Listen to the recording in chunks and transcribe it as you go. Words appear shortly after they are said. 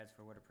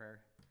For what a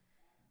prayer.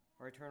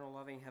 Our eternal,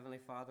 loving Heavenly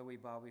Father, we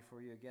bow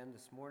before you again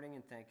this morning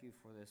and thank you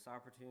for this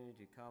opportunity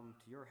to come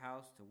to your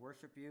house to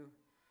worship you.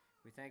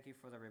 We thank you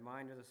for the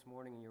reminder this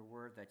morning in your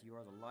word that you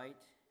are the light,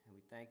 and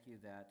we thank you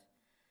that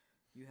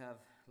you have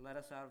led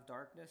us out of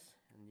darkness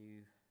and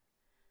you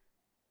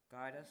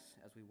guide us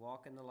as we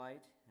walk in the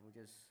light. And we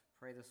just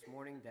pray this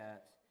morning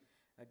that,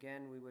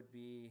 again, we would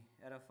be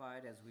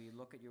edified as we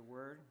look at your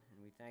word,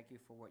 and we thank you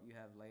for what you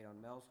have laid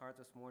on Mel's heart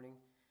this morning.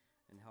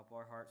 And help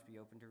our hearts be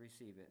open to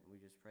receive it. And we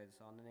just pray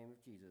this all in the name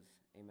of Jesus.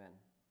 Amen.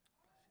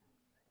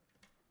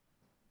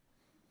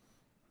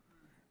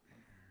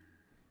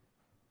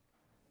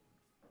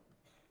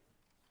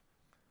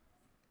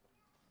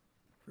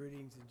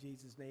 Greetings in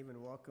Jesus' name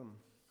and welcome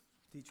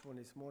to each one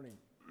this morning.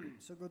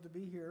 So good to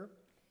be here.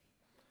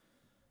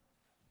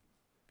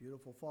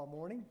 Beautiful fall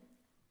morning.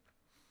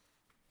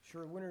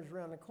 Sure, winter's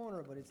around the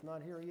corner, but it's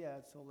not here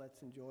yet, so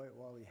let's enjoy it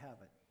while we have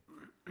it.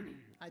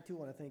 I too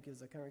want to thank you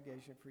as a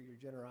congregation for your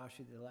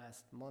generosity the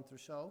last month or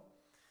so.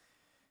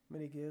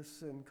 Many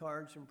gifts and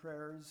cards and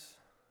prayers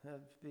have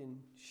been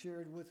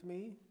shared with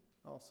me.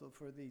 Also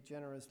for the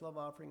generous love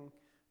offering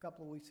a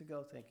couple of weeks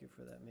ago. Thank you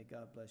for that. May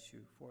God bless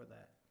you for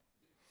that.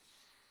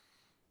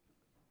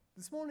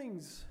 This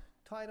morning's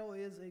title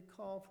is A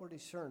Call for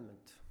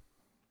Discernment.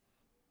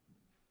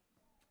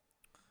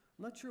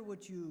 I'm not sure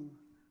what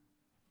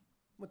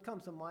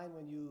comes to mind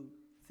when you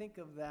think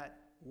of that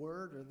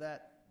word or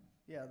that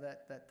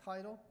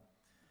title.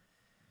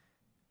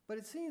 But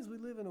it seems we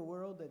live in a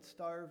world that's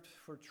starved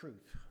for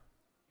truth.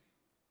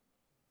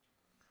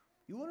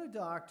 You want a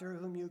doctor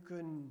whom you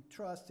can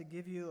trust to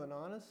give you an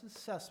honest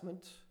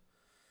assessment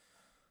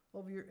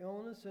of your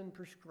illness and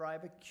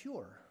prescribe a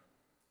cure.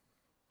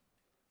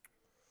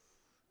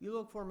 You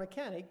look for a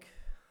mechanic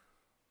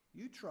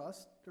you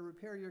trust to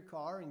repair your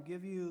car and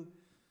give you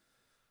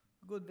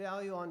good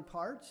value on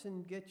parts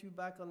and get you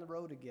back on the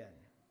road again.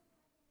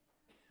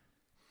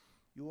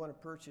 You want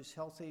to purchase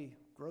healthy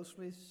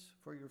groceries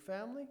for your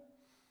family.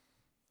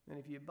 And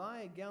if you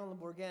buy a gallon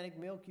of organic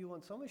milk, you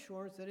want some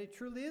assurance that it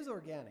truly is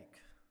organic.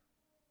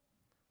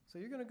 So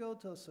you're going to go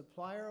to a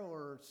supplier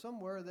or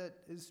somewhere that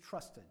is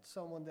trusted,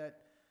 someone that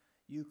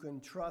you can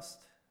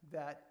trust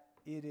that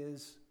it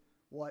is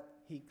what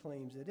he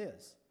claims it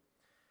is.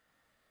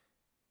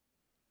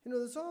 You know,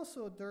 there's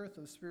also a dearth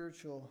of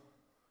spiritual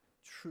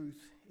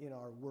truth in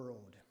our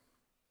world.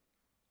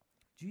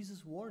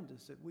 Jesus warned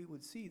us that we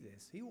would see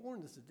this. He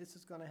warned us that this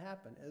is going to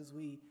happen as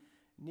we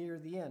near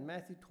the end.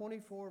 Matthew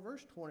 24,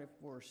 verse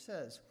 24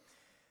 says,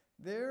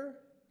 there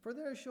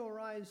shall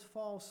rise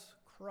false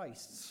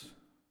Christs,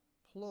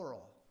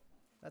 plural.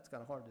 That's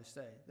kind of hard to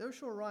say. There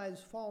shall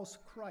rise false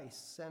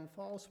Christs and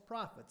false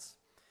prophets,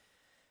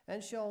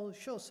 and shall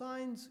show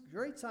signs,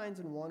 great signs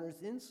and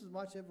wonders,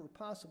 insomuch as ever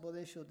possible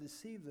they shall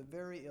deceive the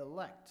very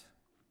elect.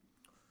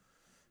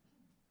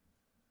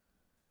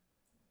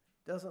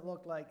 Doesn't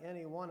look like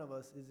any one of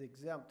us is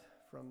exempt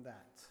from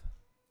that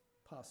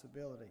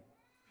possibility.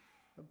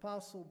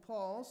 Apostle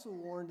Paul also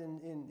warned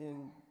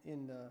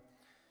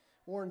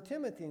warned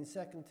Timothy in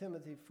 2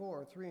 Timothy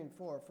 4, 3 and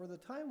 4, for the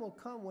time will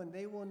come when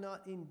they will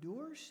not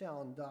endure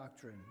sound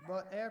doctrine,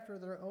 but after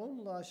their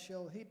own lust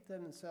shall heap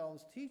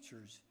themselves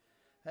teachers,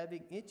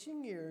 having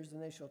itching ears,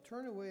 and they shall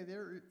turn away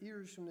their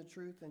ears from the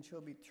truth and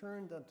shall be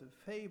turned unto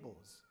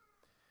fables.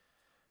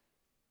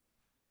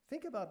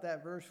 Think about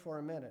that verse for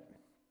a minute.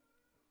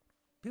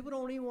 People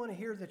don't even want to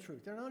hear the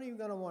truth. They're not even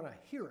going to want to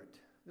hear it.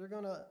 They're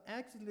going to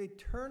actively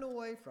turn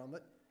away from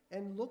it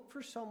and look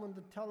for someone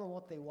to tell them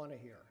what they want to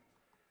hear.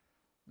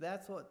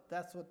 That's what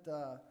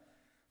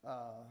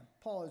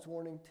Paul is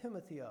warning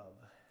Timothy of.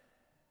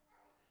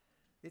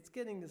 It's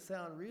getting to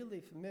sound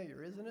really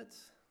familiar, isn't it?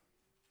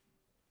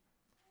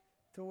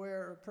 To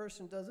where a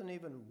person doesn't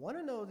even want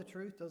to know the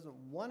truth, doesn't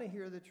want to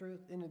hear the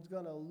truth, and is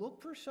going to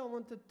look for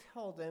someone to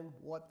tell them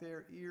what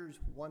their ears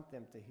want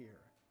them to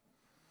hear.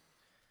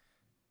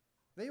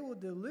 They will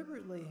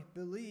deliberately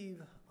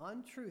believe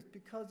untruth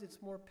because it's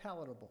more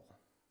palatable.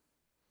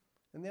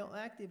 And they'll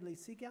actively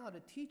seek out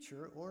a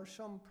teacher or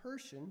some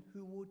person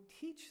who will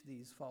teach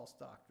these false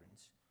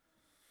doctrines.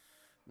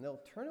 And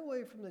they'll turn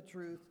away from the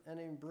truth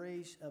and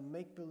embrace a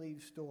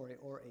make-believe story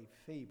or a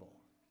fable.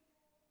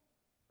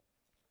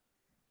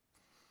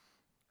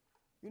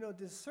 You know,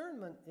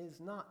 discernment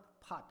is not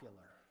popular.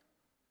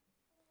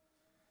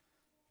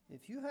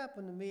 If you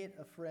happen to meet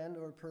a friend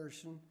or a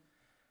person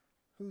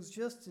who's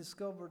just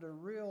discovered a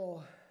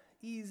real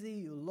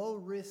easy,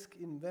 low-risk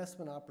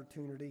investment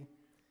opportunity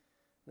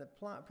that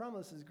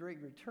promises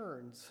great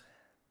returns,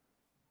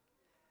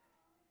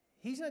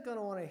 he's not going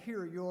to want to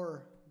hear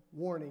your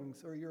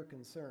warnings or your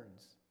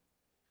concerns.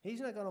 He's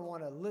not going to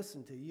want to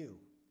listen to you.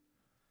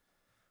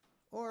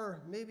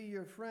 Or maybe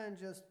your friend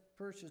just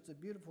purchased a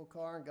beautiful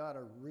car and got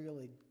a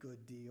really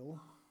good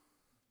deal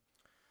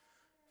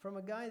from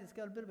a guy that's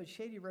got a bit of a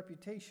shady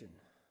reputation.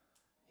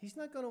 He's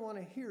not going to want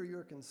to hear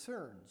your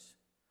concerns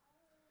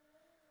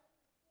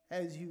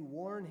as you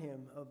warn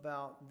him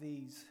about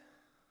these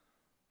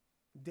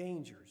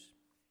dangers.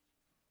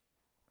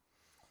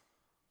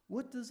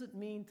 What does it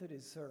mean to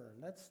discern?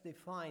 Let's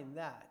define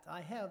that.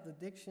 I have the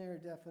dictionary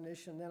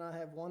definition, then I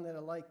have one that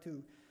I'd like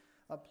to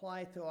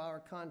apply to our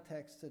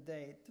context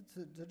today.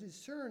 To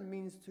discern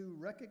means to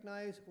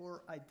recognize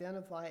or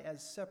identify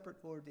as separate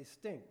or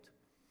distinct.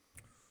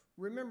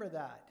 Remember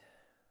that.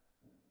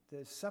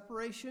 There's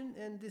separation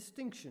and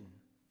distinction.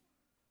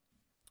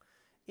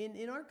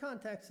 In our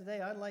context today,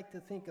 I'd like to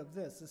think of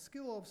this, the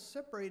skill of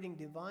separating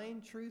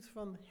divine truth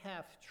from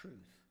half-truth.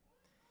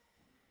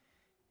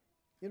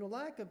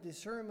 Lack of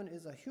discernment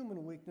is a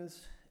human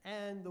weakness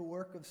and the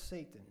work of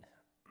Satan.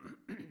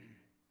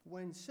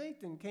 When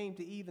Satan came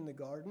to Eve in the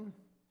garden,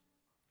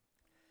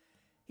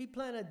 he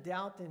planted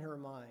doubt in her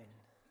mind.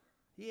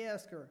 He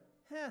asked her,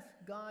 "Hath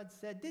God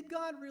said?" Did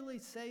God really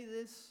say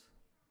this?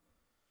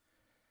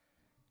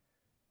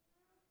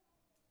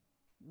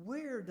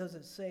 Where does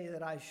it say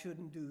that I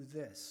shouldn't do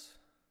this?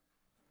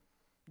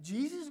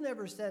 Jesus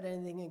never said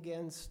anything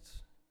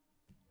against,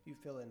 you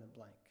fill in the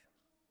blank.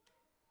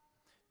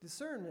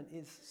 Discernment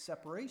is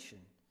separation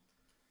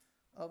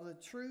of the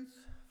truth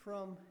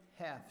from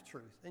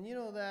half-truth. And you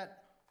know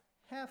that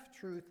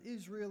half-truth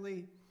is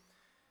really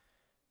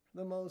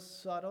the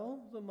most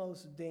subtle, the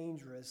most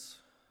dangerous,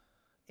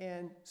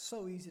 and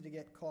so easy to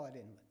get caught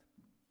in with.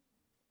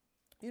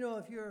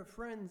 If your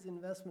friend's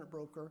investment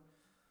broker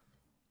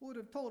would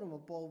have told him a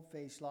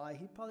bold-faced lie,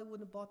 he probably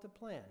wouldn't have bought the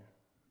plan.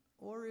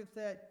 Or if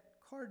that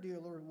car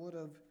dealer would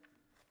have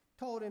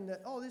told him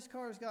that, this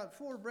car's got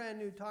 4 brand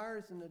new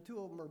tires and the 2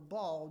 of them are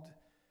bald,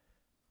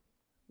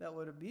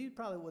 he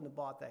probably wouldn't have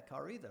bought that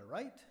car either,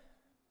 right?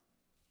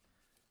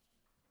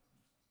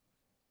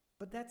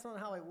 But that's not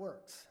how it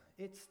works.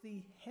 It's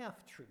the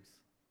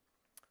half-truth.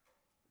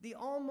 The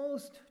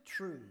almost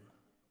true.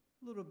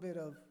 A little bit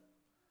of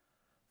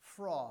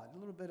fraud, a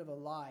little bit of a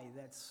lie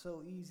that's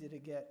so easy to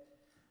get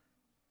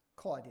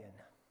caught in.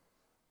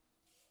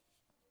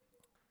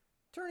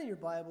 Turn in your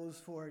Bibles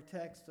for a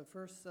text of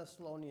 1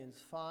 Thessalonians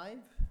 5.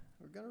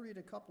 We're going to read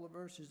a couple of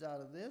verses out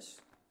of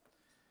this,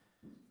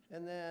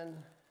 and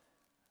then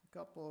a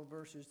couple of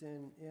verses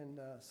in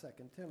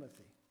 2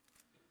 Timothy.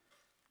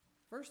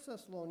 1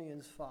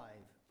 Thessalonians 5,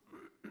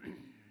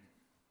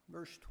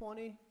 verse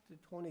 20 to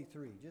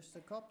 23. Just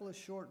a couple of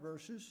short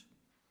verses.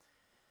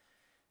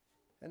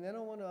 And then I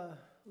want to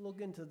look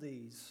into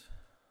these.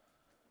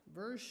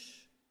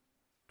 Verse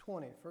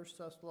 20, 1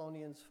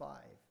 Thessalonians 5.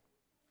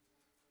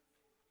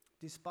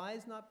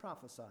 Despise not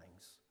prophesying.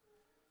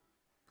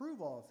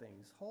 Prove all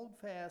things. Hold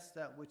fast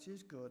that which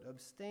is good.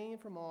 Abstain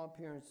from all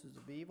appearances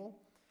of evil.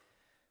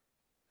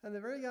 And the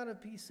very God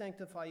of peace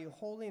sanctify you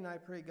wholly, and I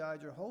pray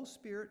God your whole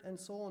spirit and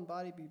soul and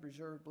body be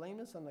preserved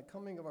blameless on the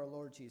coming of our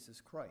Lord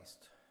Jesus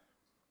Christ.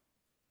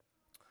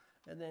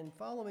 And then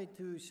follow me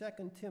to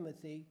 2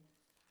 Timothy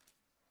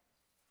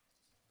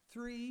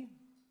 3,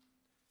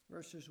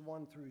 verses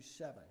 1 through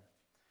 7.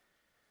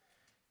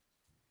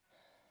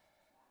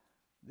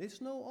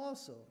 This know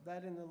also,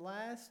 that in the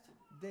last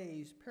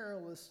days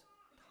perilous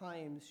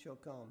times shall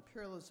come.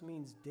 Perilous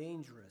means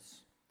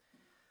dangerous.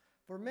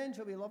 For men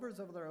shall be lovers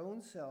of their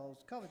own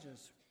selves,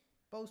 covetous,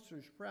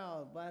 boasters,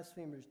 proud,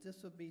 blasphemers,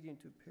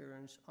 disobedient to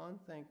parents,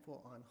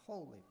 unthankful,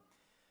 unholy,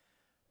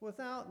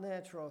 without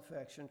natural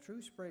affection,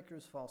 truce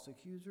breakers, false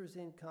accusers,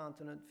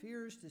 incontinent,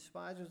 fierce,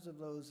 despisers of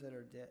those that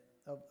are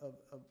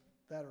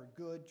that are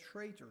good,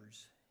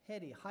 traitors,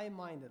 heady,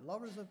 high-minded,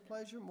 lovers of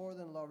pleasure more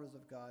than lovers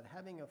of God,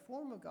 having a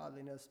form of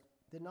godliness,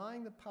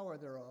 denying the power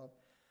thereof.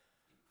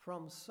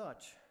 From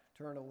such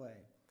turn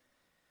away.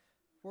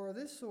 For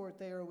this sort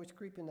they are which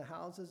creep into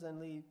houses and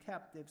lead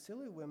captive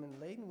silly women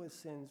laden with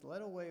sins,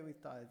 led away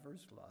with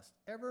diverse lusts,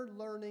 ever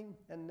learning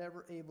and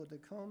never able to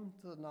come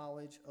to the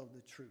knowledge of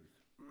the truth.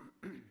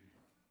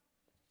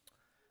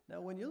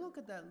 Now, when you look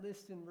at that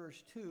list in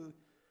verse 2,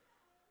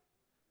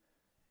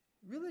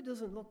 it really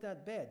doesn't look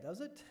that bad,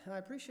 does it? And I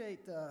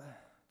appreciate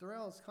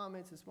Darrell's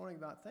comments this morning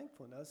about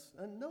thankfulness.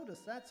 And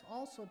notice that's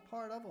also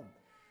part of them.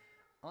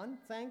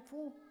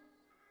 Unthankful?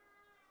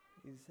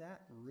 Is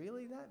that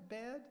really that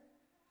bad?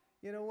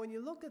 When you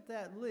look at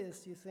that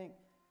list, you think,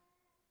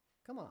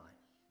 come on,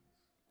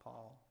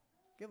 Paul,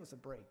 give us a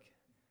break.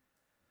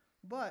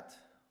 But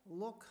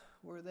look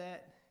where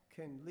that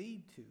can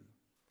lead to.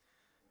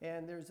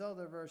 And there's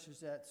other verses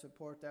that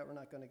support that. We're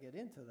not going to get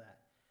into that.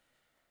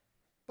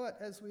 But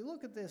as we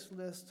look at this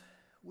list,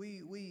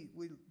 we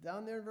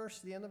down there in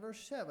the end of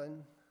verse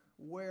 7,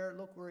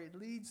 look where it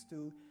leads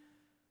to,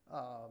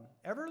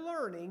 ever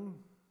learning,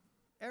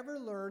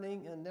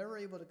 and never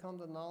able to come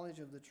to knowledge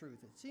of the truth.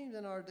 It seems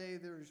in our day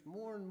there's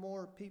more and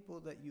more people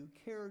that you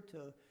care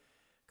to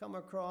come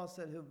across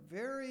that have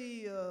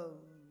very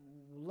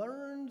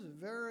learned,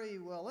 very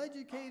well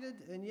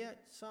educated, and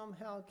yet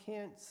somehow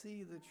can't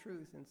see the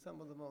truth in some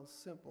of the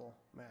most simple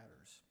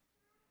matters.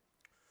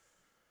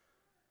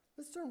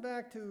 Let's turn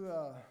back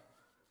to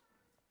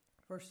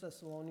 1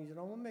 Thessalonians, and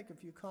I want to make a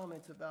few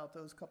comments about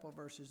those couple of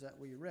verses that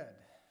we read.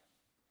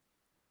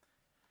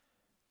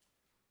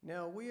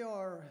 Now, we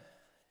are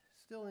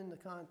still in the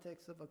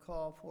context of a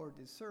call for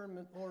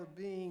discernment or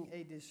being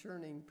a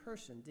discerning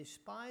person.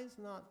 Despise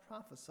not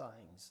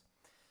prophesying.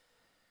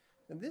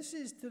 And this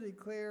is to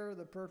declare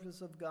the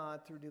purpose of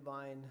God through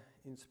divine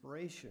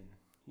inspiration.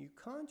 You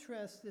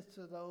contrast this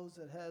to those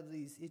that have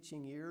these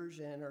itching ears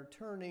and are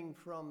turning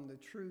from the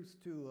truth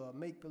to a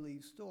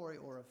make-believe story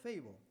or a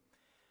fable.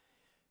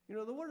 You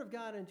know, the Word of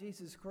God in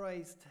Jesus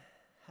Christ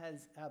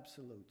has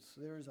absolutes.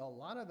 There's a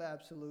lot of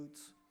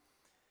absolutes.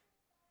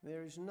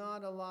 There's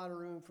not a lot of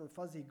room for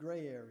fuzzy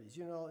gray areas.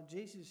 You know,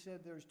 Jesus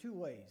said there's two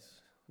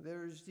ways.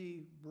 There's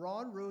the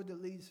broad road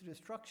that leads to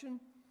destruction.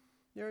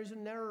 There's a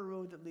narrow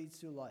road that leads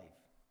to life.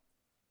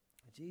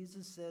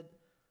 Jesus said,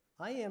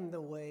 I am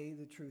the way,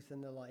 the truth,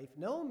 and the life.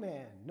 No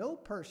man, no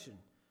person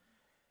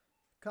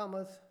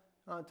cometh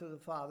unto the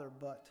Father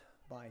but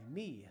by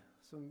me.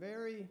 Some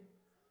very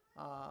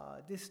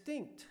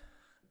distinct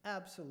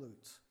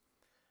absolutes.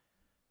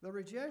 The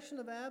rejection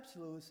of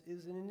absolutes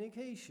is an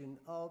indication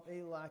of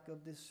a lack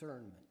of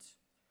discernment.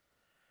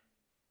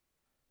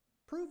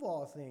 Prove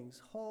all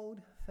things,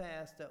 hold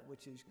fast that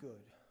which is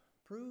good.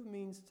 Prove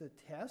means to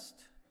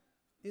test.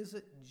 Is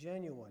it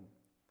genuine?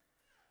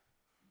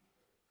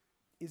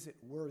 Is it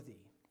worthy?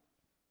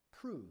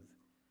 Prove.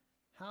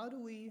 How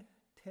do we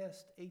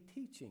test a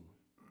teaching?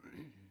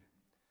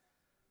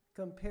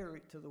 Compare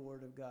it to the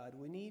Word of God.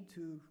 We need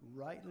to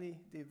rightly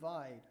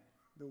divide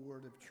the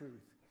word of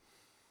truth.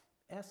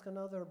 Ask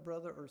another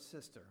brother or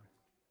sister.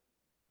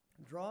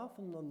 Draw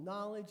from the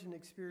knowledge and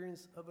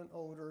experience of an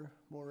older,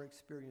 more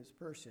experienced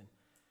person.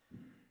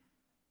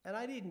 And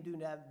I didn't do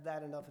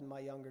that enough in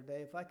my younger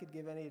day. If I could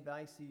give any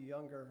advice to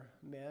younger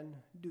men,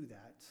 do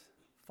that.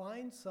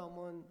 Find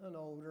someone, an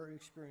older,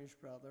 experienced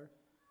brother.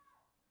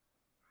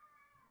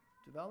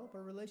 Develop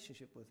a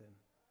relationship with him.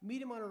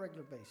 Meet him on a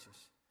regular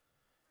basis.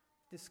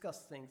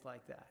 Discuss things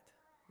like that.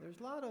 There's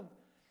a lot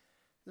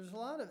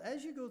of,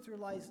 as you go through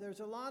life, there's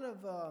a lot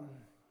of,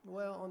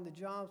 on the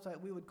job site,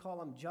 we would call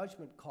them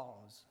judgment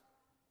calls.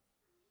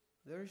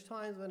 There's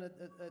times when at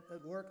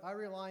work, I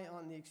rely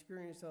on the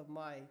experience of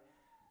my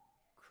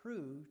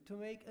crew to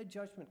make a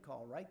judgment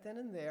call right then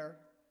and there.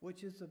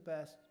 Which is the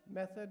best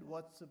method?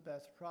 What's the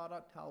best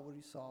product? How would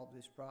you solve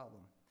this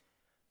problem?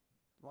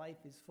 Life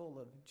is full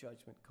of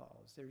judgment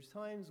calls. There's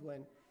times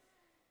when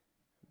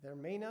there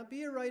may not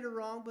be a right or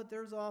wrong, but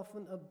there's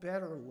often a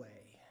better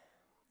way.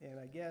 And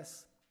I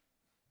guess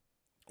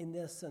in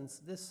this sense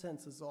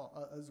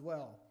as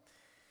well.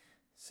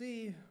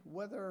 See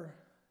whether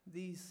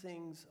these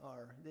things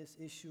this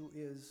issue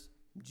is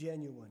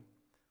genuine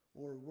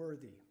or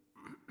worthy.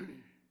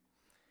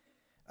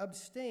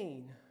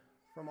 Abstain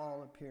from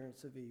all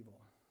appearance of evil.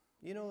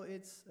 You know,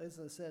 it's, as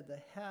I said, the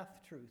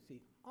half-truth,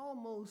 the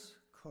almost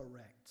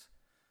correct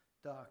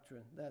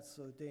doctrine that's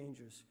so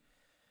dangerous.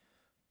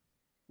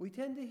 We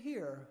tend to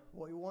hear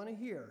what we want to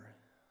hear.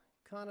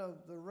 Kind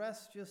of the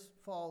rest just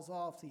falls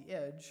off the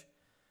edge,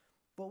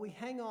 but we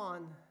hang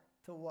on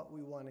to what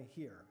we want to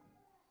hear.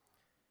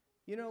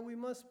 You know, we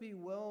must be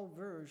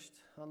well-versed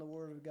on the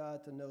Word of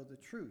God to know the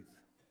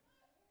truth.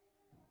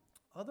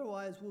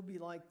 Otherwise, we'll be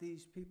like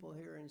these people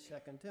here in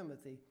 2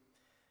 Timothy,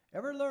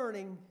 ever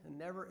learning and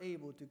never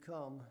able to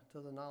come to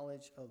the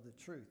knowledge of the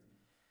truth.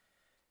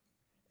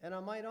 And I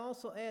might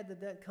also add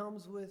that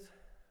comes with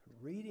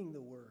reading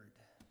the Word.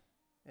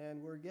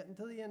 And we're getting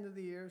to the end of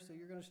the year, so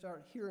you're going to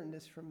start hearing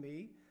this from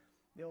me.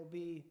 There'll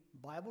be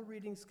Bible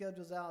reading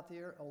schedules out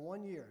there on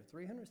 1 year,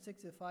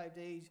 365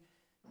 days.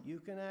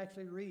 You can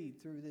actually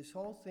read through this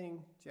whole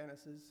thing,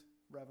 Genesis,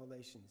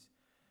 Revelations.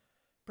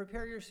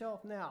 Prepare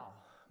yourself now,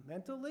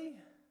 mentally,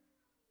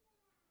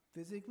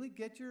 physically,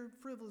 get your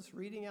frivolous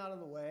reading out of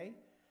the way,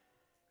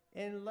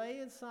 and lay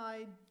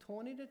aside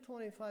 20 to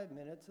 25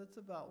 minutes. That's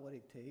about what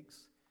it takes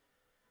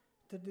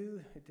to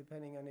do,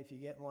 depending on if you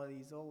get one of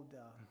these old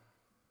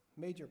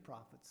major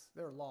prophets.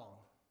 They're long.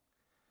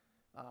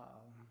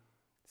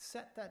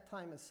 Set that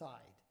time aside.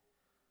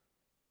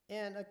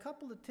 And a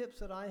couple of tips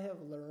that I have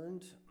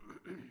learned.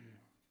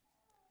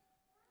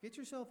 Get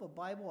yourself a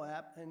Bible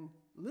app and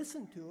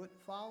listen to it,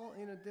 follow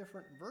in a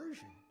different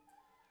version.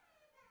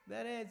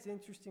 That adds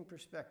interesting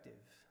perspective.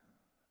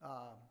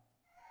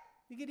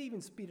 You could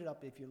even speed it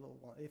up if you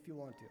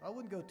want to. I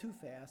wouldn't go too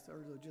fast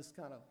or it'll just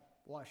kind of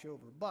wash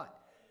over. But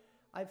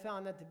I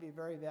found that to be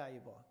very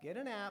valuable. Get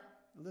an app,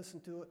 listen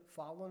to it,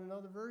 follow in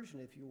another version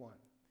if you want.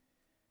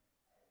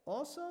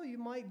 Also, you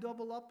might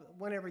double up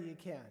whenever you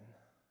can.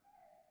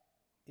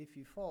 If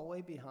you fall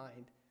way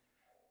behind,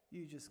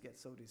 you just get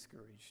so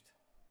discouraged.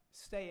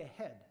 Stay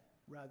ahead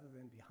rather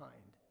than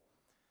behind.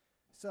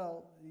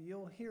 So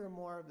you'll hear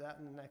more of that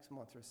in the next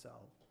month or so.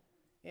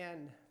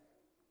 And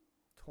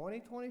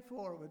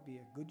 2024 would be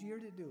a good year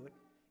to do it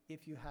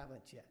if you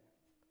haven't yet.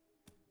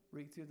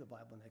 Read through the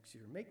Bible next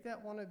year. Make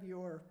that one of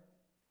your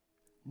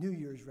New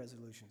Year's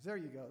resolutions. There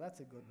you go. That's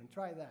a good one.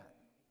 Try that.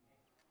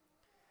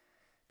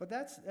 But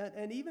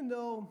and even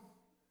though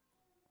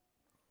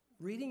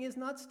reading is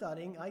not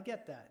studying, I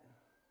get that.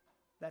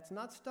 That's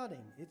not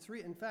studying.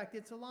 In fact,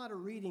 it's a lot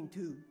of reading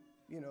to,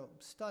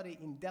 study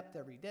in depth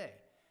every day.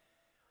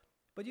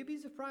 But you'd be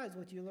surprised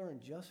what you learn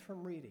just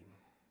from reading.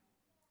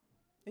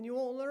 And you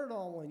won't learn it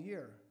all 1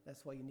 year.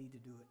 That's why you need to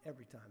do it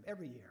every time,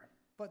 every year.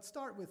 But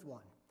start with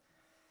one.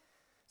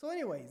 So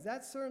anyways,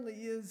 that certainly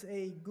is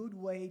a good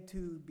way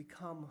to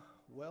become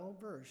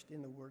well-versed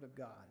in the Word of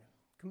God.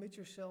 Commit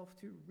yourself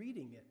to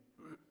reading it.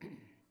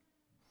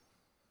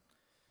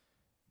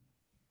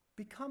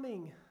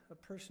 Becoming a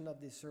person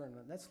of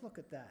discernment. Let's look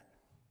at that.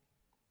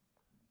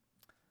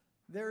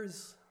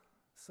 There's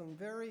some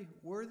very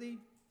worthy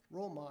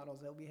role models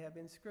that we have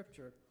in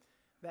Scripture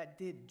that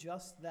did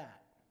just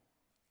that.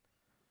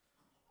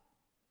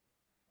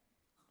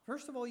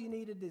 First of all, you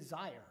need a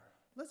desire.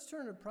 Let's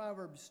turn to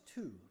Proverbs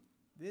 2.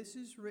 This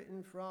is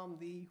written from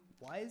the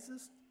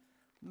wisest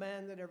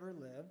man that ever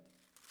lived.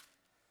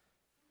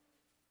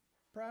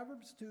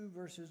 Proverbs 2,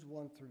 verses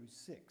 1 through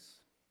 6.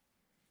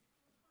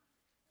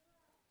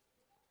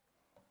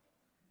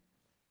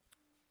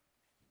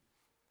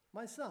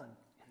 My son,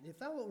 if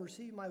thou wilt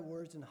receive my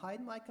words and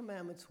hide my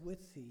commandments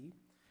with thee,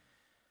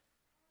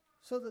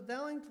 so that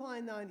thou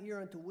incline thine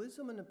ear unto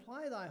wisdom and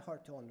apply thy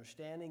heart to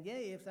understanding,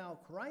 yea, if thou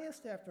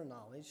criest after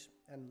knowledge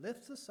and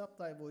liftest up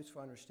thy voice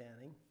for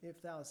understanding,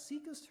 if thou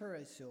seekest her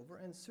as silver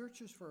and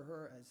searchest for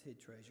her as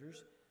hid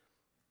treasures,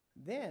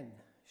 then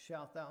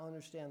shalt thou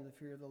understand the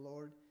fear of the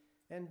Lord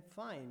and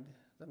find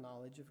the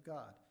knowledge of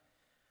God.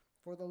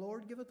 For the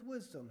Lord giveth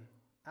wisdom,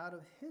 out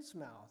of his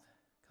mouth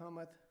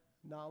cometh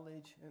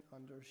knowledge and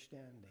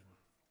understanding.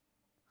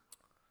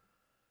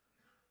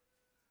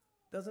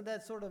 Doesn't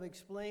that sort of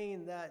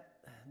explain that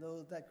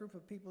group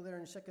of people there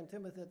in 2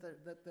 Timothy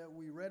that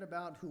we read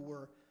about who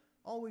were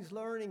always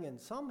learning and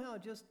somehow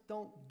just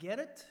don't get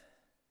it?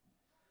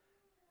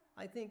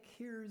 I think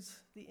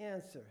here's the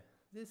answer.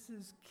 This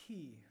is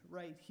key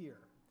right here.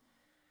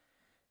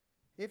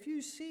 If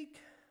you seek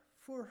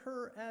for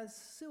her as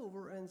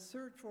silver and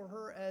search for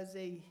her as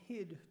a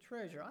hid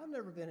treasure. I've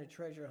never been a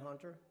treasure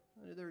hunter.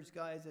 There's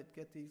guys that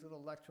get these little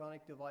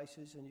electronic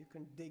devices and you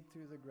can dig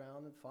through the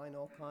ground and find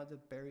all kinds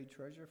of buried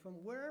treasure from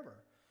wherever.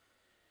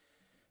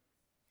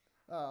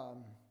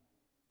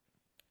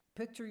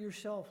 Picture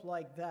yourself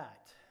like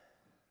that.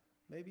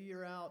 Maybe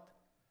you're out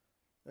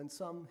on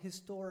some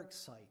historic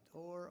site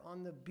or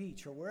on the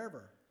beach or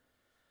wherever.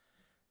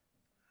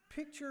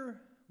 Picture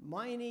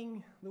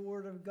mining the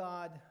Word of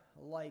God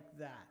like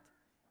that.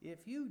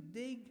 If you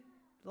dig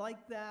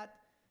like that,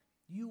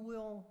 you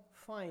will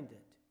find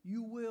it.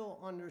 You will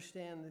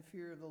understand the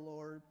fear of the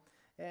Lord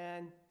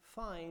and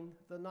find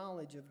the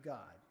knowledge of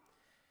God.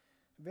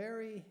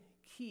 Very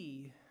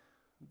key,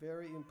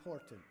 very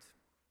important.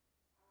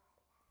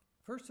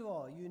 First of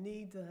all, you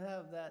need to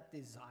have that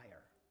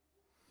desire.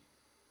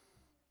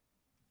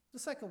 The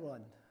second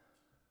one,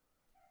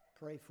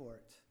 pray for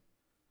it.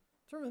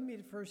 Turn with me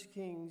to 1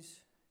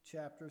 Kings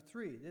chapter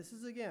 3. This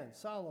is again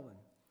Solomon.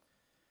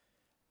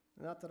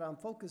 Not that I'm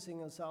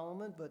focusing on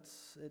Solomon, but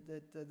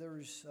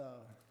there's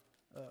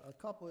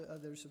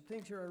there's some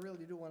things here I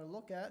really do want to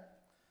look at.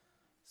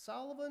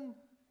 Solomon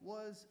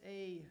was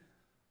a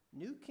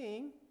new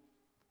king,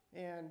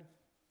 and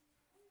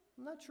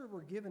I'm not sure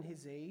we're given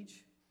his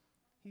age.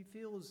 He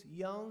feels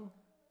young,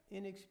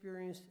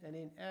 inexperienced, and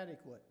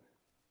inadequate.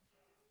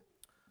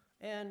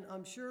 And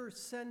I'm sure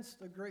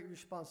sensed a great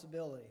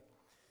responsibility.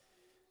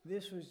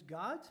 This was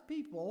God's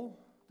people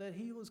that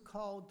he was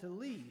called to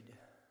lead.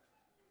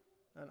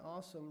 An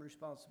awesome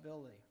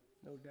responsibility,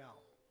 no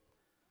doubt.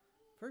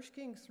 1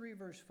 Kings 3,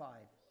 verse 5.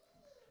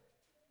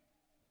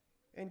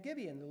 And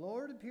Gibeon, the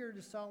Lord appeared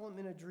to Solomon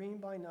in a dream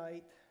by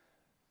night,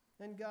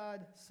 and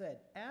God said,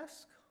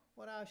 ask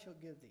what I shall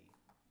give thee.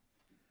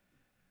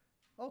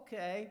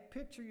 Okay,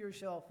 picture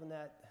yourself in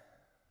that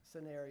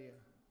scenario.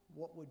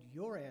 What would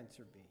your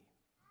answer be?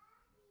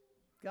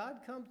 God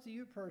comes to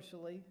you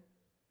personally.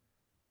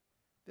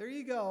 There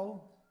you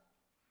go.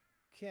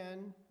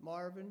 Ken,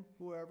 Marvin,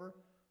 whoever.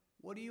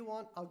 What do you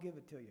want? I'll give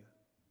it to you.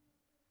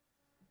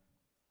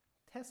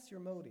 Test your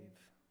motive.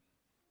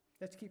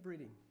 Let's keep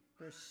reading.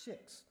 Verse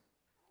 6.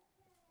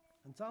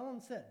 And Solomon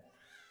said,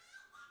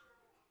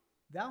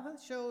 Thou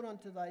hast showed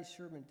unto thy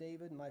servant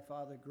David, my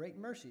father, great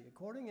mercy,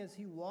 according as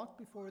he walked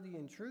before thee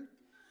in truth,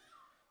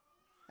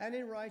 and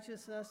in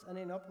righteousness, and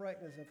in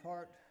uprightness of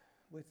heart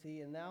with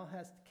thee. And thou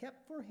hast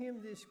kept for him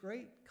this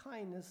great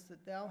kindness,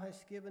 that thou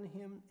hast given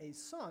him a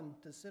son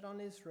to sit on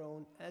his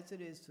throne, as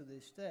it is to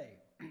this day.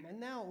 And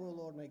now, O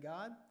Lord my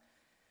God,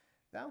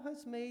 thou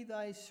hast made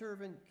thy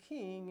servant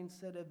king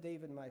instead of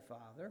David my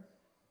father,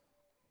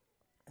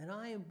 and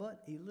I am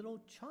but a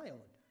little child.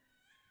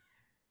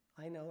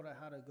 I know not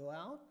how to go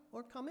out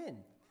or come in.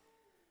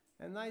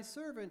 And thy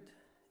servant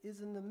is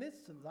in the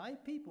midst of thy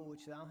people,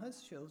 which thou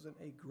hast chosen,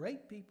 a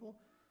great people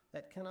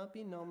that cannot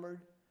be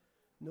numbered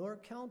nor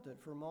counted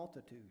for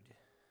multitude.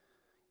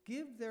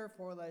 Give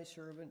therefore thy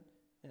servant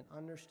an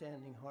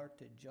understanding heart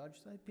to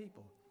judge thy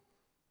people,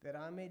 that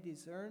I may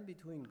discern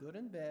between good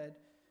and bad,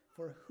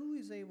 for who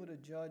is able to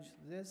judge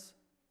this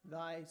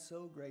thy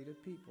so great a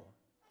people?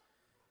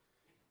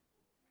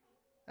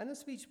 And the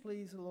speech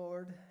pleased the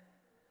Lord,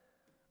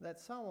 that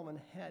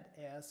Solomon had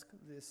asked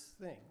this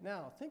thing.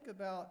 Now, think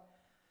about,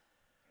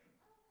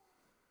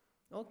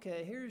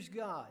 okay, here's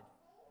God.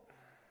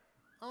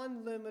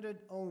 Unlimited,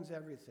 owns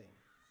everything.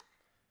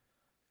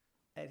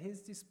 at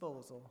his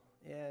disposal,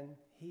 and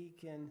he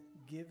can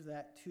give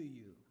that to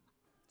you.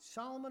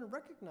 Solomon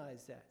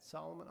recognized that.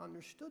 Solomon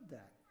understood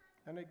that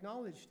and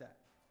acknowledged that.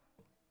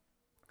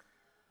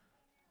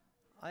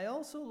 I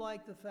also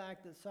like the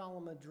fact that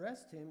Solomon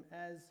addressed him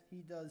as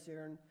he does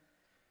there in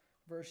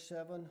verse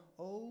 7,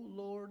 O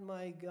Lord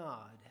my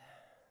God.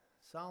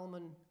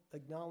 Solomon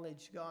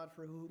acknowledged God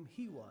for whom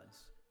he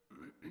was,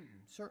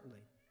 certainly.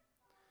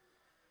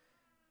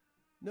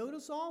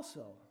 Notice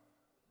also,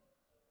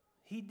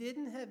 he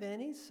didn't have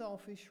any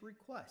selfish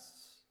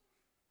requests.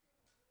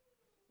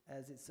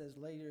 As it says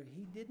later,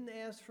 he didn't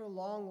ask for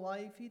long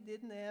life. He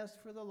didn't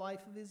ask for the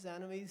life of his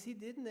enemies. He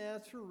didn't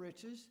ask for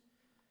riches.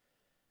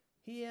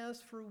 He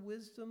asked for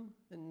wisdom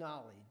and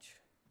knowledge.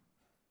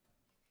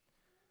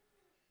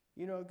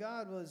 You know,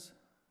 God was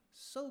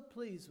so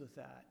pleased with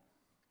that.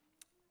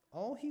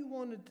 All he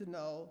wanted to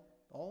know,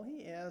 all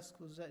he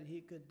asked was that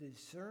he could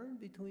discern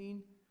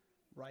between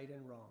right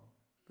and wrong,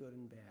 good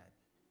and bad.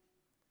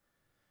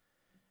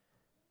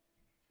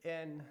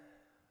 And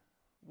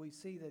we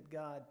see that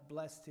God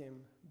blessed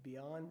him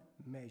beyond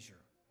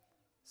measure.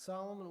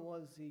 Solomon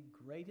was the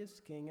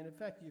greatest king. And in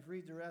fact, if you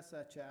read the rest of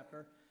that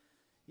chapter,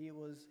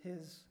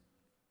 his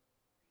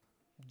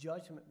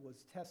judgment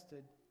was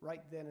tested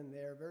right then and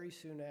there, very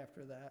soon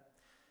after that.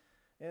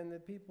 And the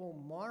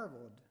people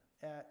marveled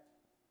at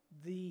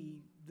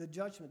the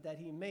judgment that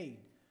he made.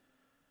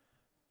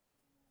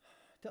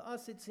 To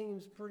us, it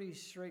seems pretty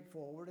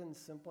straightforward and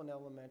simple and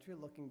elementary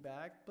looking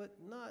back, but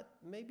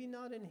maybe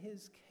not in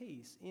his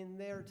case, in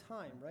their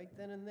time, right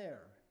then and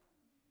there.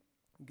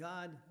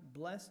 God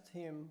blessed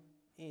him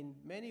in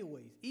many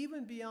ways,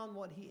 even beyond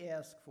what he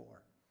asked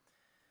for.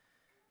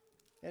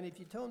 And if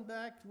you turn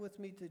back with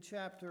me to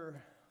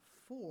chapter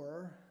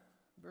 4,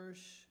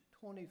 verse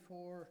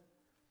 24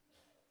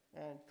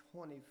 and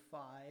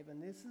 25,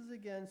 and this is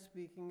again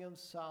speaking of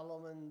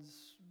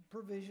Solomon's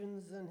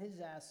provisions and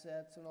his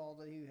assets and all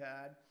that he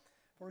had.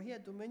 For he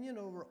had dominion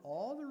over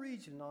all the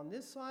region on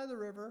this side of the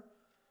river,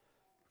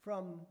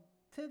 from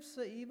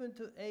Tifsa even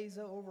to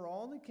Asa, over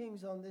all the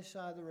kings on this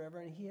side of the river,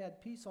 and he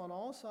had peace on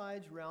all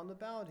sides round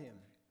about him.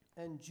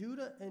 And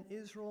Judah and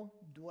Israel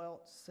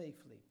dwelt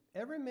safely,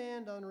 every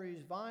man under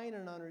his vine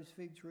and under his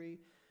fig tree,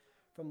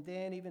 from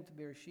Dan even to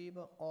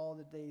Beersheba, all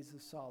the days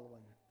of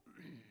Solomon.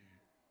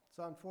 It's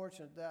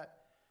unfortunate that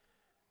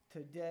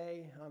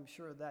today, I'm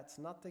sure that's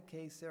not the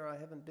case there. I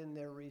haven't been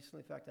there recently.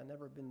 In fact, I've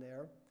never been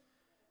there.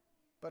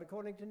 But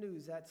according to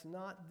news, that's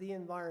not the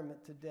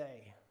environment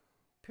today.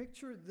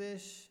 Picture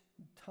this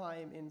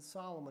time in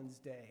Solomon's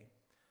day.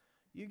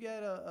 You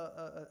get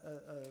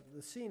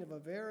the scene of a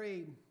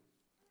very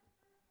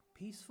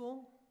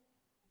peaceful,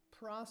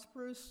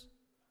 prosperous,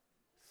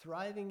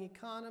 thriving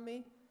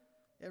economy.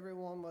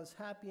 Everyone was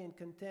happy and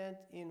content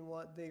in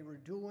what they were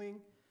doing.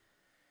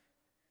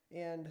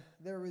 And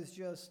there was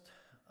just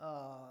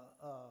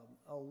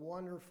a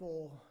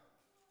wonderful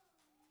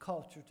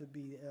culture to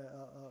be,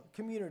 a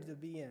community to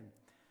be in.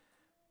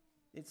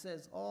 It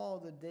says all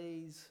the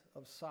days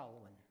of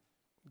Solomon.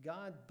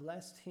 God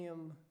blessed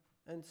him.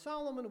 And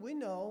Solomon, we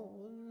know,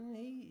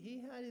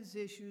 he had his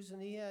issues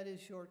and he had his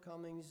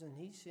shortcomings and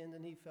he sinned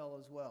and he fell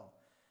as well.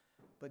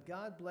 But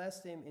God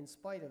blessed him in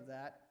spite of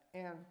that,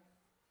 and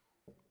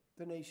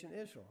the nation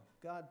Israel.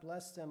 God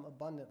blessed them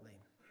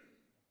abundantly.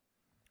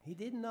 He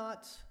did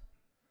not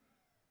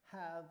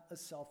have a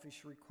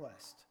selfish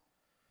request.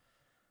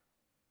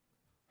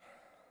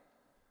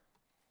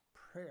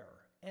 Prayer.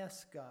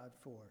 Ask God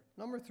for it.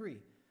 Number 3,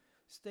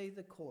 stay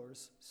the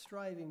course,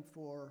 striving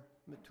for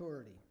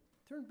maturity.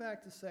 Turn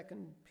back to 2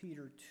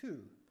 Peter 2.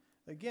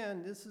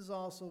 Again, this is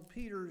also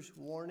Peter's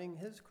warning,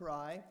 his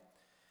cry.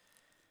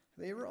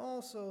 They were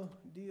also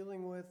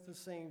dealing with the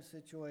same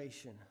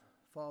situation,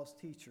 false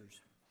teachers.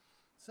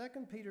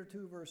 2 Peter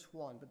 2, verse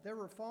 1, but there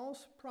were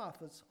false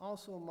prophets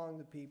also among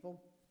the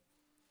people,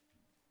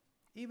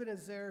 even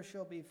as there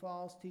shall be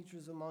false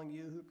teachers among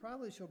you, who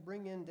probably shall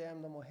bring in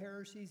damnable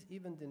heresies,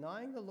 even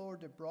denying the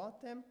Lord that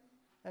brought them,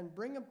 and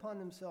bring upon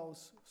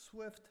themselves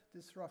swift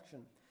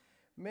destruction.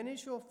 Many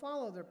shall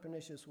follow their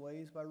pernicious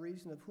ways, by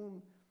reason of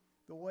whom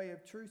the way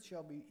of truth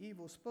shall be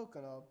evil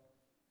spoken of.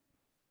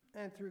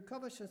 And through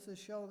covetousness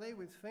shall they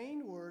with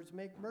feigned words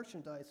make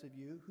merchandise of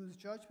you, whose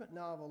judgment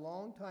now of a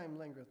long time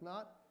lingereth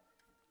not,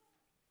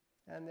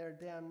 and their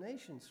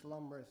damnation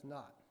slumbereth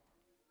not.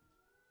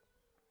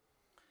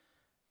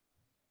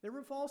 There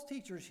were false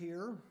teachers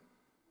here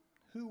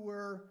who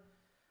were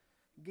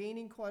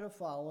gaining quite a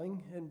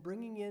following and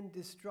bringing in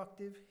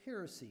destructive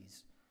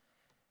heresies.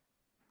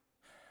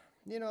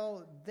 You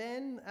know,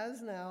 then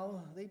as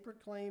now, they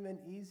proclaim an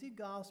easy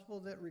gospel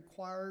that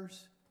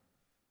requires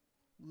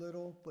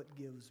little but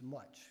gives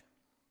much.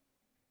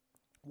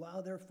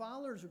 While their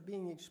followers are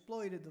being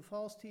exploited, the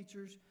false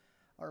teachers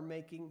are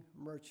making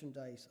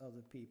merchandise of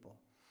the people.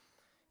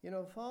 You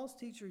know, false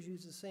teachers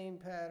use the same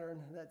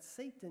pattern that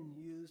Satan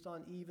used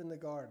on Eve in the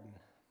garden.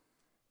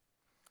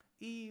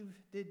 Eve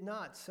did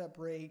not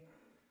separate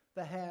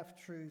the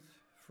half-truth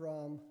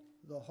from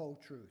the whole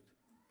truth.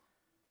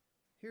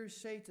 Here's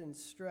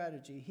Satan's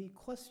strategy. He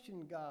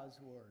questioned God's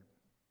word.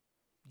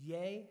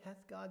 Yea,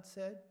 hath God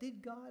said?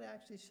 Did God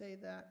actually say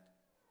that?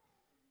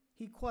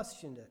 He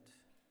questioned it.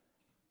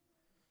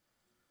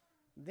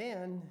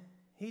 Then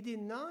he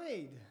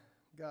denied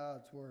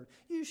God's word.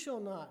 You shall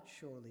not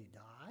surely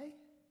die.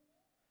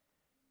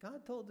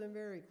 God told them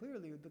very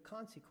clearly the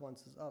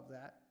consequences of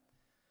that.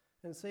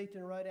 And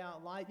Satan right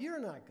out lied, you're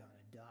not going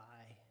to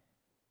die.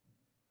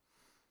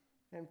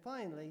 And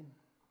finally,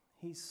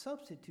 he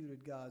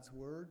substituted God's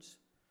words.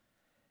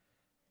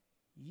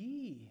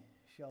 Ye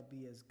shall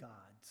be as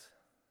gods.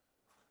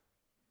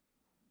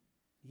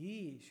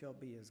 Ye shall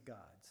be as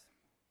gods.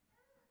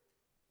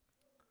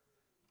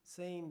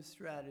 Same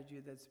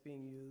strategy that's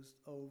being used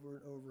over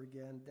and over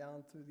again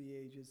down through the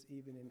ages,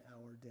 even in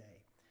our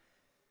day.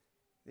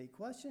 They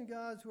question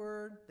God's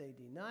word, they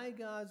deny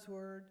God's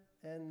word,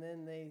 and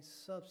then they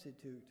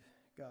substitute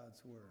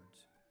God's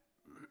words.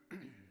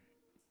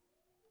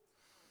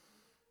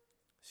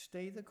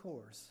 Stay the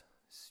course,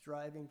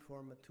 striving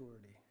for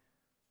maturity.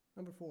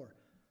 Number 4,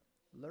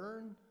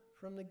 learn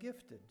from the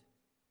gifted.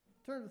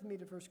 Turn with me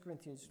to 1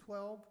 Corinthians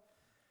 12.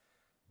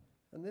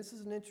 And this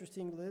is an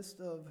interesting list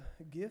of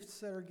gifts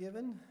that are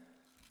given,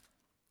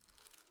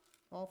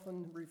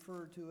 often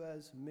referred to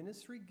as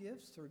ministry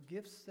gifts, or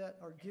gifts that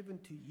are given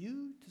to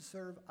you to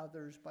serve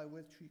others, by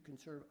which you can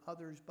serve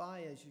others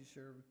by as you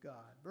serve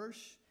God.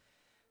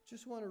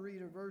 Just want to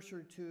read a verse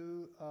or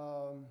two,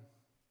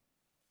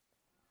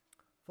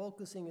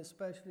 focusing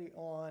especially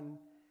on,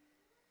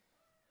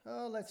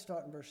 let's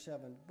start in verse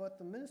 7. But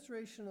the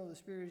ministration of the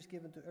Spirit is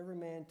given to every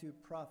man to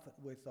profit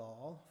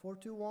withal. For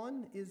to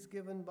one is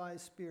given by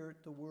Spirit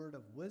the word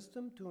of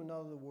wisdom, to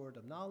another the word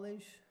of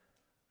knowledge,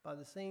 by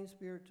the same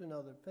Spirit to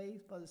another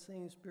faith, by the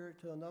same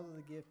Spirit to another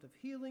the gift of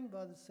healing,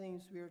 by the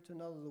same Spirit to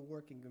another the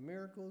working of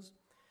miracles,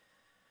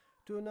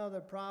 to another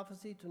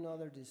prophecy, to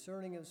another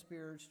discerning of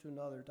spirits, to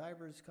another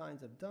divers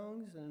kinds of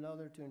tongues, and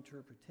another to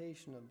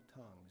interpretation of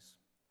tongues.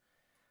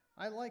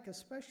 I like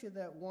especially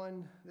that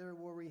one there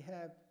where we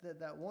have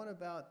that one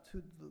about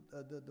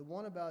the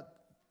one about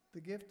the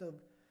gift of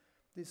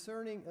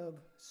discerning of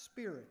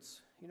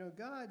spirits. You know,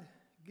 God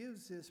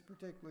gives this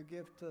particular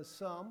gift to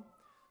some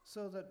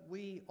so that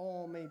we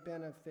all may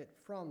benefit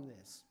from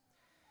this.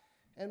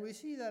 And we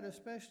see that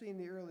especially in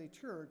the early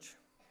church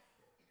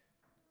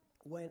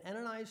when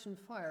Ananias and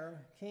Sapphira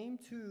came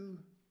to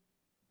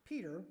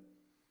Peter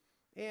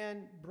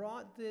and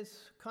brought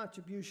this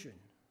contribution.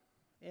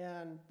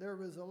 And there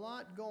was a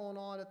lot going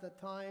on at the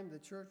time. The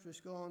church was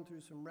going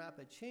through some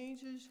rapid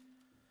changes.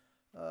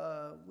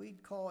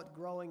 We'd call it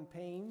growing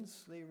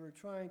pains. They were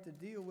trying to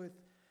deal with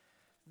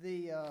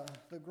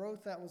the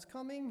growth that was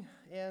coming,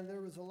 and there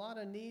was a lot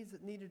of needs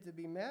that needed to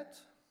be met,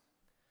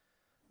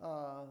 a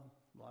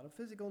lot of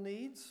physical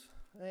needs,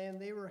 and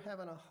they were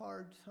having a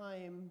hard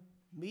time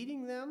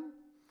meeting them.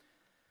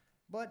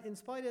 But in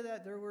spite of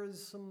that, there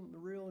was some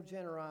real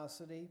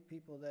generosity,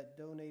 people that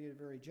donated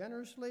very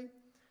generously,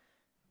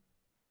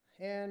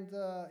 and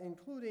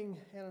including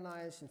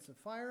Ananias and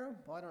Sapphira.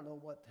 I don't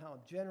know how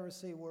generous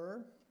they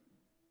were,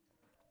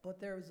 but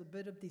there was a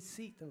bit of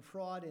deceit and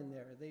fraud in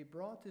there. They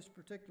brought this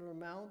particular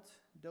amount,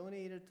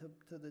 donated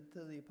to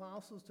the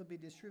apostles to be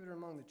distributed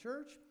among the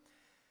church,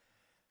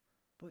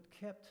 but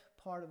kept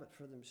part of it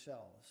for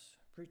themselves,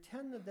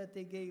 pretended that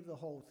they gave the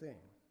whole thing.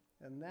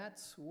 And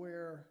that's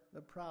where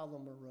the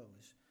problem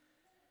arose.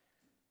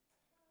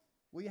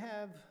 We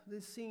have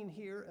this scene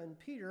here, and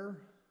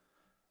Peter,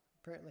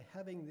 apparently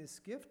having this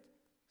gift,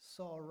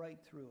 saw right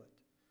through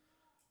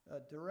it. A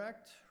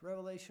direct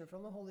revelation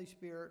from the Holy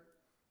Spirit,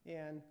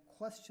 and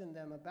questioned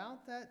them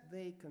about that.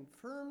 They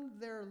confirmed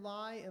their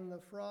lie and the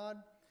fraud,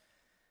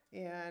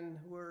 and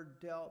were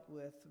dealt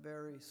with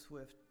very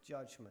swift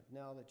judgment.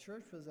 Now, the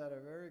church was at a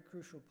very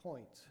crucial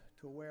point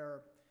to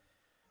where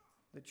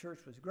the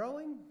church was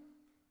growing.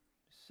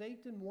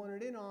 Satan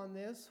wanted in on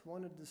this,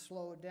 wanted to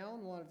slow it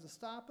down, wanted to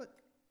stop it,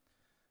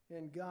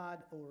 and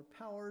God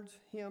overpowered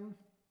him.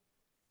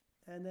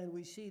 And then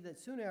we see that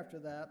soon after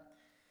that,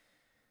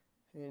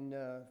 in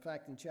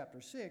fact, in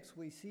chapter 6,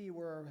 we see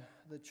where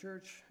the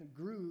church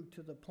grew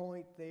to the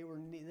point they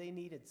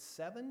needed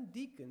 7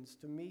 deacons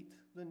to meet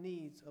the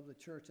needs of the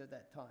church at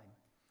that time.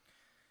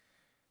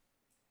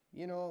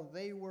 You know,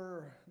 they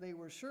were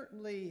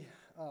certainly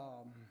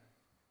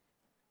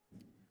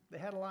they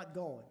had a lot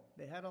going.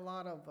 They had a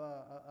lot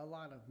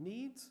of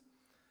needs,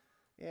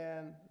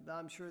 and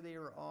I'm sure they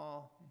were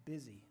all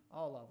busy,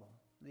 all of them,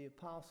 the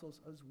apostles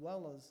as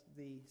well as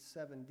the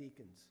 7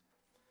 deacons.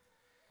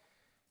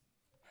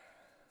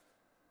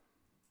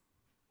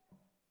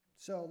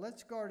 So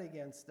let's guard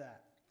against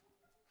that.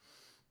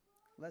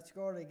 Let's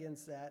guard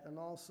against that, and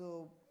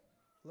also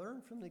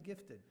learn from the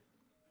gifted.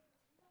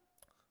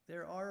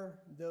 There are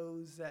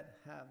those that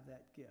have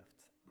that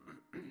gift.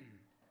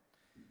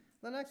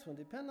 The next one,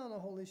 depend on the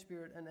Holy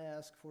Spirit and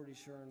ask for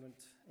discernment.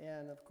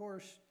 And of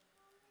course,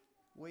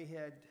 we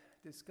had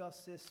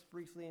discussed this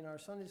briefly in our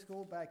Sunday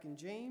school back in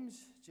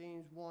James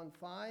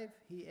 1:5.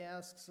 He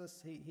asks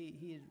us,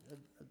 he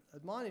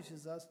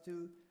admonishes us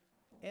to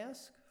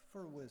ask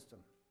for wisdom.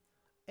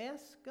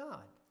 Ask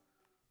God.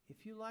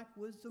 If you lack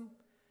wisdom,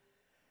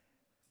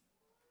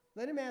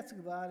 Let him ask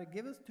God, and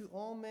giveth to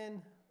all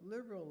men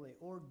liberally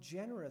or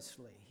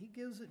generously. He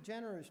gives it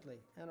generously,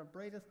 and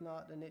upbraideth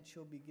not, and it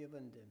shall be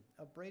given to him.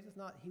 Upbraideth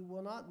not, he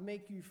will not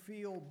make you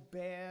feel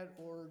bad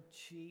or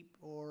cheap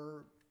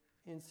or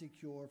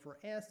insecure for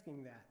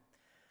asking that.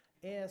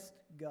 Ask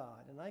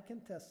God, and I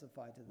can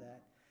testify to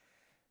that.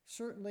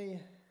 Certainly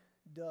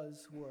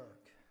does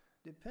work.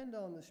 Depend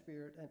on the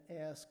Spirit and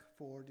ask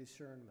for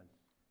discernment.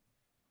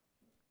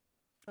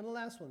 And the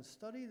last one,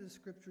 study the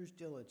Scriptures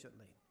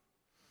diligently.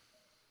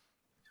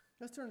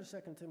 Let's turn to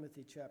 2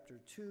 Timothy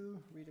chapter 2,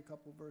 read a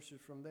couple verses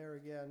from there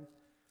again.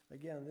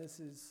 Again, this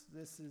is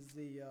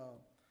the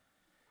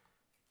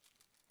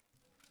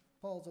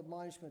Paul's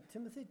admonishment to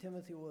Timothy.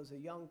 Timothy was a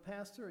young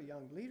pastor, a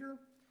young leader,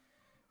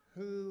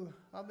 who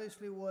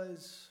obviously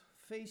was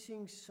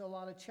facing a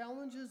lot of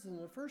challenges. In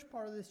the first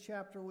part of this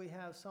chapter, we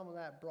have some of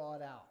that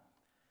brought out.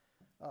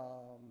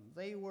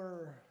 They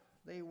were,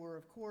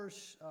 of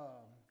course,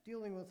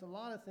 dealing with a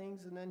lot of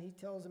things, and then he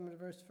tells them in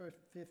verse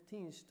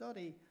 15,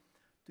 study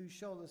to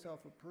show thyself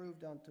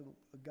approved unto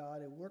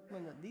God, a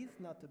workman that needeth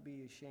not to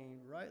be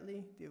ashamed,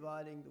 rightly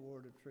dividing the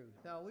word of truth.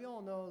 Now, we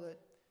all know that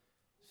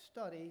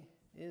study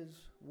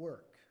is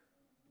work,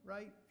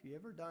 right? If you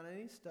ever done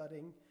any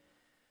studying,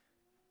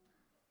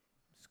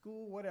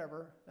 school,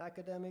 whatever,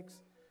 academics,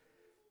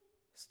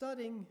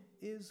 studying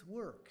is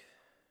work.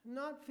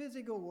 Not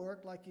physical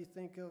work like you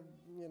think of,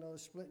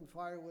 splitting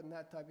firewood and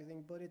that type of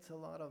thing, but it's a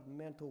lot of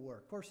mental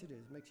work. Of course it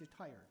is. It makes you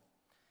tired.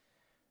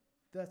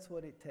 That's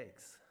what it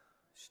takes.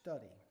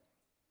 Study.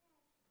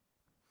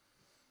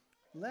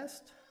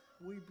 Lest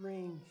we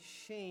bring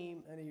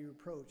shame and a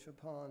reproach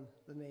upon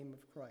the name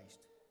of Christ.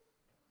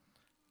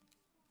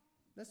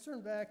 Let's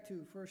turn back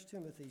to 1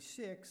 Timothy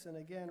 6 and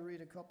again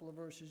read a couple of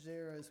verses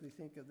there as we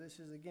think of this.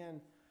 Is again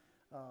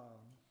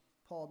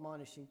Paul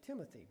admonishing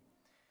Timothy.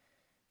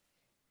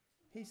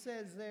 He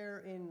says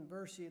there in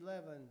verse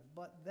 11,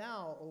 but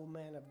thou, O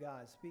man of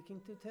God,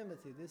 speaking to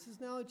Timothy. This is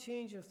now a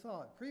change of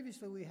thought.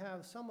 Previously we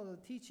have some of the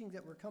teachings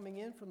that were coming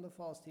in from the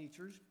false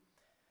teachers.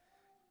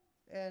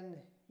 And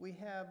we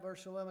have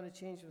verse 11, a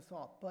change of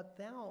thought. But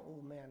thou,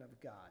 O man of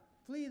God,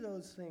 flee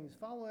those things.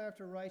 Follow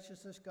after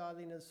righteousness,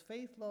 godliness,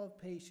 faith, love,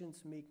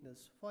 patience,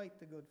 meekness. Fight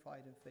the good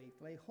fight of faith.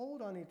 Lay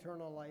hold on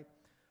eternal life,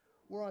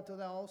 whereunto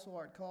thou also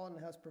art called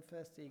and hast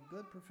professed a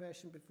good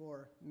profession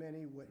before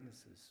many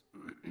witnesses.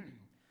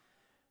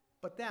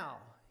 But thou,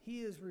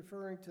 he is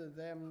referring to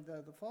them,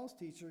 the false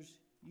teachers,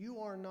 you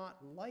are not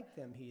like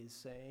them, he is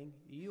saying.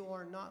 You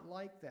are not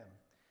like them.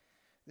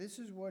 This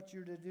is what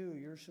you're to do.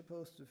 You're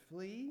supposed to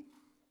flee,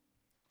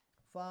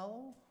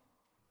 follow,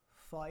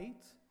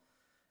 fight,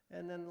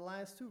 and then the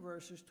last two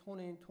verses,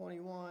 20 and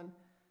 21,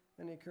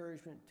 an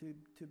encouragement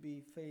to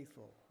be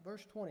faithful.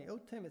 Verse 20, O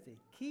Timothy,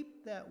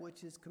 keep that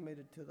which is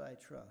committed to thy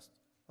trust.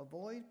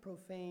 Avoid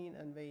profane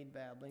and vain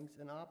babblings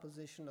in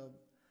opposition of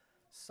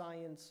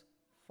science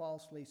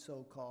falsely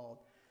so called,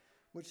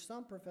 which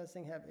some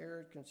professing have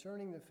erred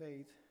concerning the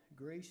faith.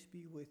 Grace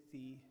be with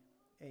thee.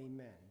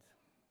 Amen.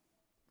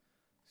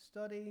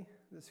 Study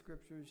the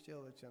Scriptures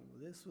diligently.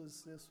 This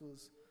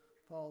was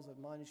Paul's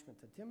admonishment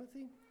to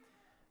Timothy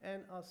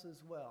and us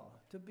as well.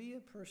 To be a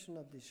person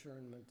of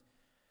discernment,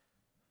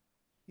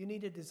 you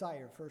need a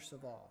desire, first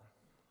of all.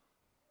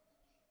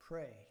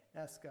 Pray.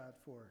 Ask God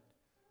for it.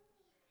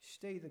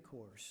 Stay the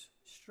course.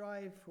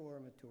 Strive for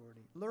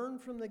maturity. Learn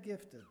from the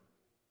gifted.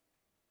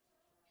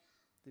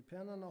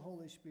 Depend on the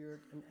Holy Spirit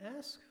and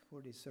ask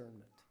for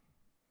discernment.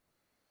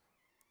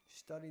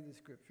 Study the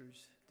Scriptures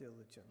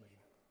diligently.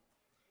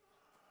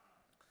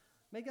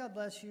 May God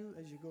bless you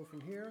as you go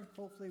from here.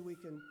 Hopefully we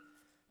can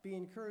be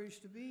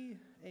encouraged to be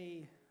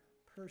a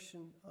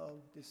person of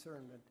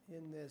discernment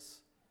in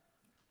this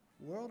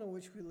world in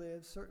which we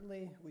live.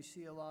 Certainly we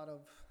see a lot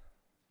of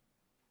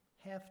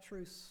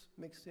half-truths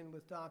mixed in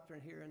with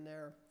doctrine here and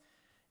there.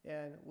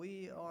 And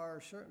we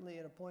are certainly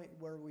at a point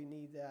where we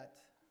need that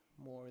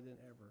more than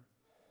ever.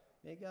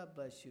 May God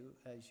bless you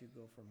as you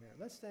go from here.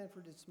 Let's stand for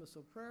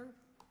dismissal prayer,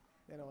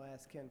 and I'll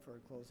ask Ken for a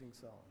closing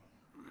song.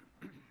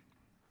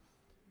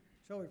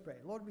 Shall we pray?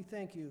 Lord, we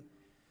thank you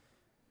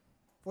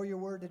for your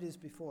word that is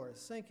before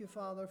us. Thank you,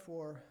 Father,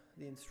 for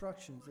the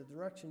instructions, the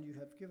direction you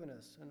have given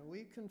us. And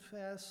we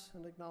confess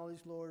and acknowledge,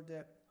 Lord,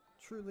 that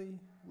truly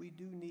we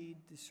do need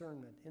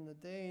discernment. In the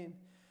day and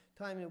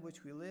time in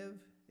which we live,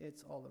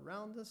 it's all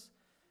around us.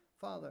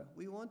 Father,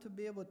 we want to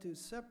be able to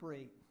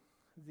separate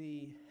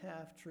the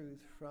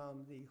half-truth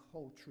from the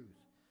whole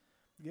truth.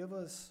 Give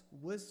us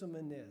wisdom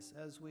in this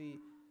as we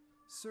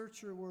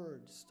search your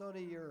word,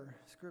 study your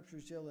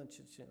Scriptures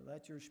diligently.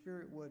 Let your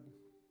Spirit would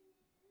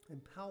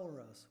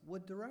empower us,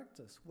 would direct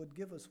us, would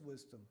give us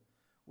wisdom,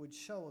 would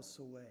show us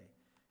the way.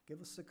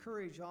 Give us the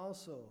courage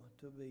also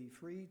to be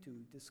free to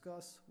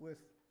discuss with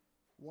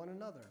one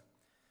another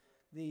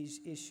these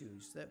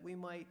issues, that we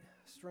might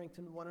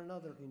strengthen one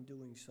another in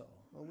doing so.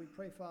 Well, we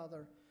pray,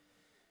 Father,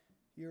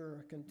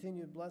 your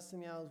continued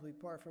blessing now as we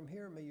part from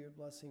here. May your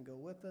blessing go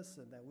with us,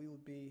 and that we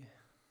would be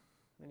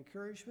an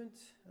encouragement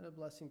and a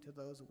blessing to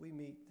those that we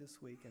meet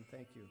this week. And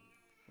thank you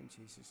in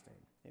Jesus'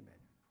 name. Amen.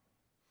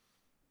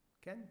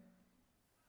 Ken?